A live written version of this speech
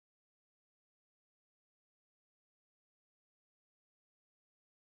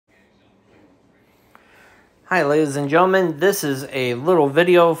Hi ladies and gentlemen, this is a little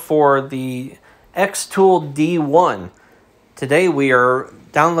video for the xTool D1. Today we are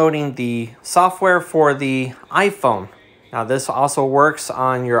downloading the software for the iPhone. Now this also works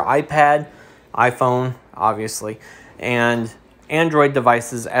on your iPad, iPhone obviously, and Android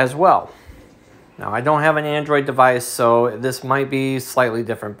devices as well. Now I don't have an Android device, so this might be slightly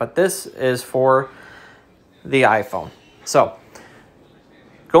different, but this is for the iPhone. So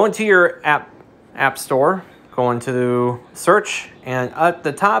go into your app store. Go into search, and at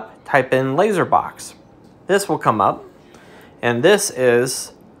the top type in LaserBox. This will come up, and this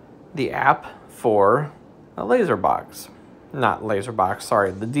is the app for a LaserBox. Not LaserBox,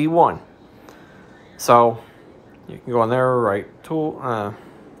 sorry, the D1. So you can go in there, right tool,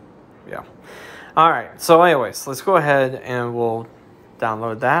 yeah. All right, so anyways, let's go ahead and we'll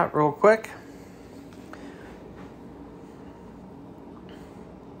download that real quick.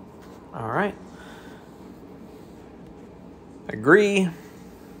 All right. Agree.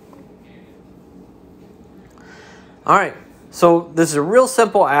 All right, so this is a real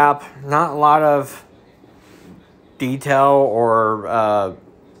simple app, not a lot of detail or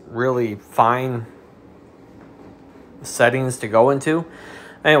really fine settings to go into.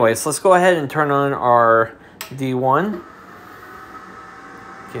 Anyways, let's go ahead and turn on our D1. You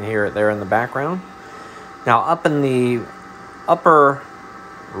can hear it there in the background. Now up in the upper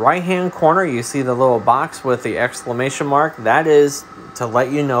right hand corner, you see the little box with the exclamation mark. That is to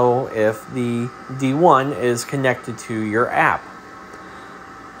let you know if the D1 is connected to your app.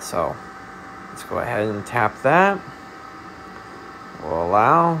 So let's go ahead and tap that. We'll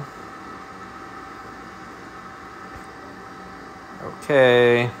allow.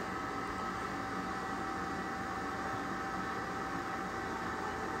 Okay.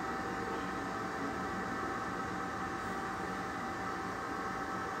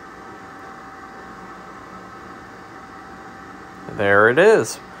 There it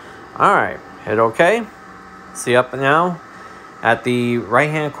is. All right, hit OK. See up now at the right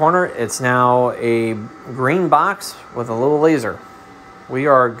hand corner, it's now a green box with a little laser. We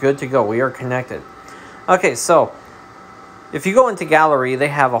are good to go. We are connected. Okay, so if you go into gallery, they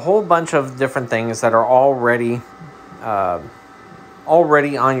have a whole bunch of different things that are already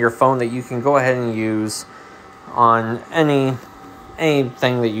on your phone that you can go ahead and use on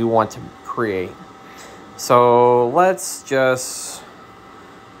anything that you want to create. So let's just,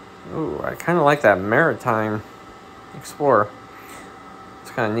 ooh, I kind of like that Maritime Explorer. It's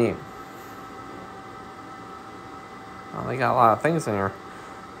kind of neat. Oh, they got a lot of things in here.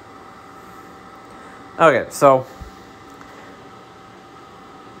 Okay, so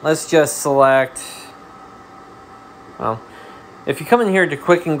let's just select, well, if you come in here to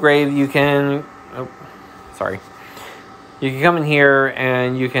Quick Engrave, you can, oh, sorry. You can come in here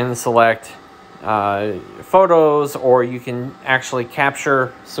and you can select photos, or you can actually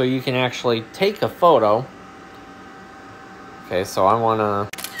capture, so you can actually take a photo. Okay, so I want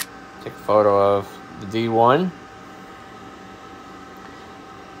to take a photo of the D1.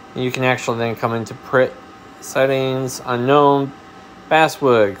 You can actually then come into print settings, unknown,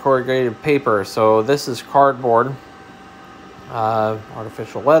 basswood, corrugated paper. So this is cardboard,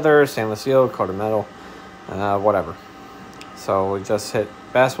 artificial leather, stainless steel, coated metal, whatever. So we just hit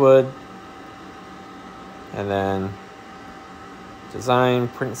basswood. And then design,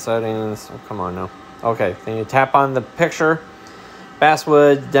 print settings. Oh, come on now. Okay, then you tap on the picture.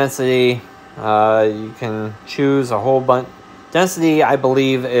 Basswood, density. You can choose a whole bunch. Density, I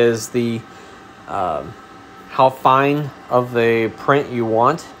believe, is the how fine of the print you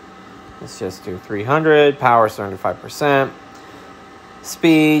want. Let's just do 300. Power 75%.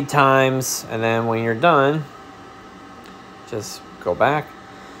 Speed times, and then when you're done, just go back.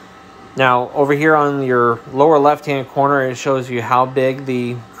 Now, over here on your lower left-hand corner, it shows you how big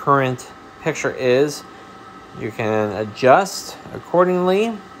the current picture is. You can adjust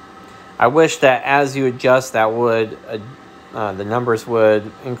accordingly. I wish that as you adjust, that would the numbers would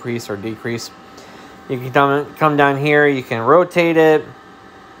increase or decrease. You can come down here. You can rotate it.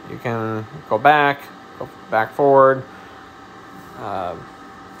 You can go back forward.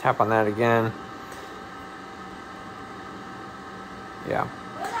 Tap on that again. Yeah.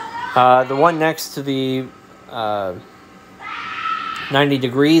 The one next to the 90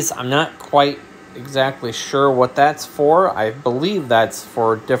 degrees, I'm not quite exactly sure what that's for. I believe that's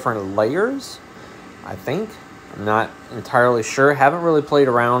for different layers, I think. I'm not entirely sure. Haven't really played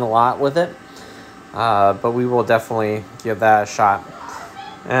around a lot with it, but we will definitely give that a shot.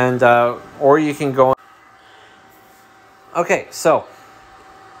 And or you can go. Okay, so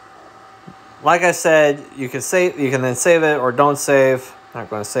like I said, you can then save it or don't save. Not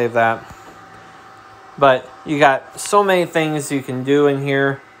going to save that. But you got so many things you can do in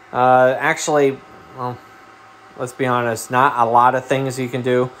here. Actually, well, let's be honest, not a lot of things you can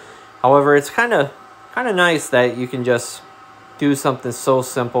do. However, it's kind of nice that you can just do something so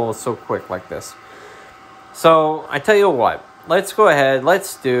simple and so quick like this. So I tell you what, let's go ahead.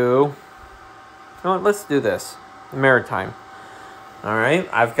 Let's do this. Maritime. All right,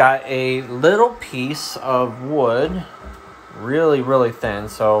 I've got a little piece of wood, really, really thin,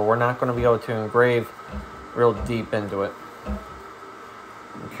 so we're not going to be able to engrave real deep into it.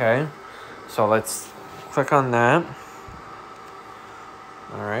 Okay, so let's click on that.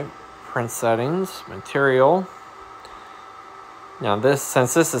 All right, print settings, material. Now this,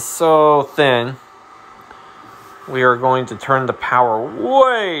 since this is so thin, we are going to turn the power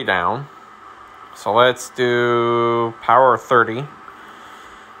way down. So let's do power 30.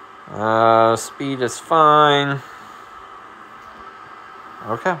 Speed is fine.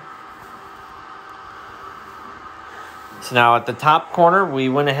 Okay. So now at the top corner, we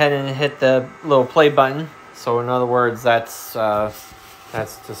went ahead and hit the little play button. So in other words, that's to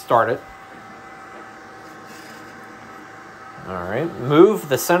start it. All right. Move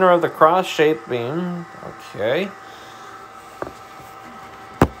the center of the cross-shaped beam. Okay.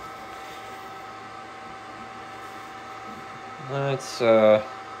 Let's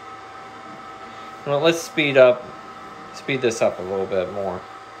speed this up a little bit more.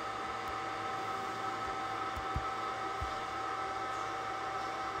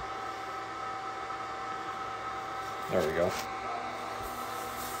 There we go.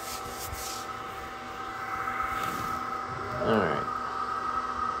 All right.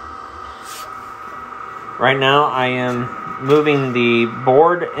 Right now I am moving the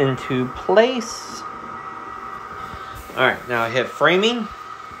board into place. All right, now I hit framing.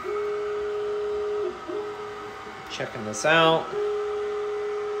 Checking this out.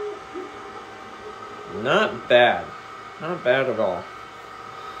 Not bad. Not bad at all. All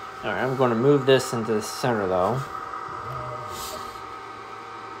right, I'm going to move this into the center though.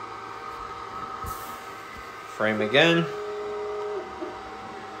 Frame again.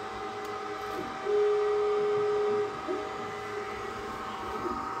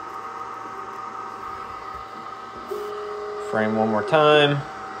 Frame one more time.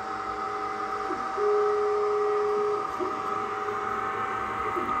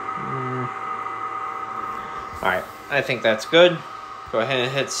 All right, I think that's good. Go ahead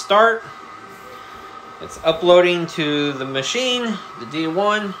and hit start. It's uploading to the machine, the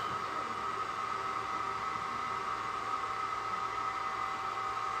D1.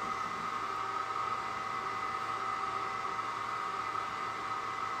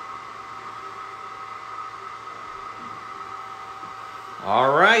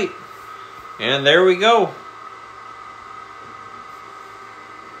 All right, and there we go.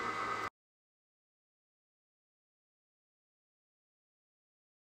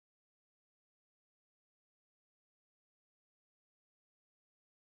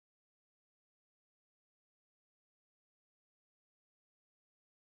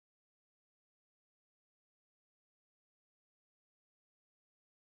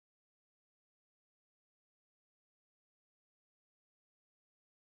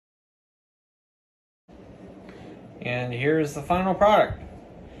 And here's the final product.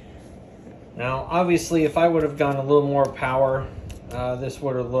 Now, obviously, if I would have gone a little more power, this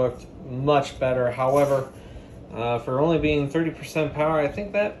would have looked much better. However, for only being 30% power, I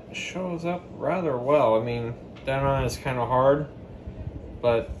think that shows up rather well. I mean, down on is kind of hard,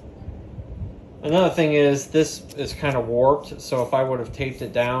 but another thing is this is kind of warped. So if I would have taped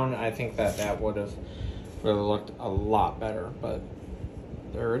it down, I think that would have really looked a lot better. But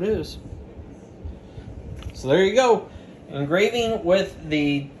there it is. So there you go, engraving with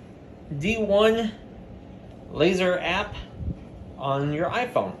the D1 laser app on your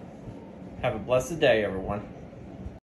iPhone. Have a blessed day, everyone.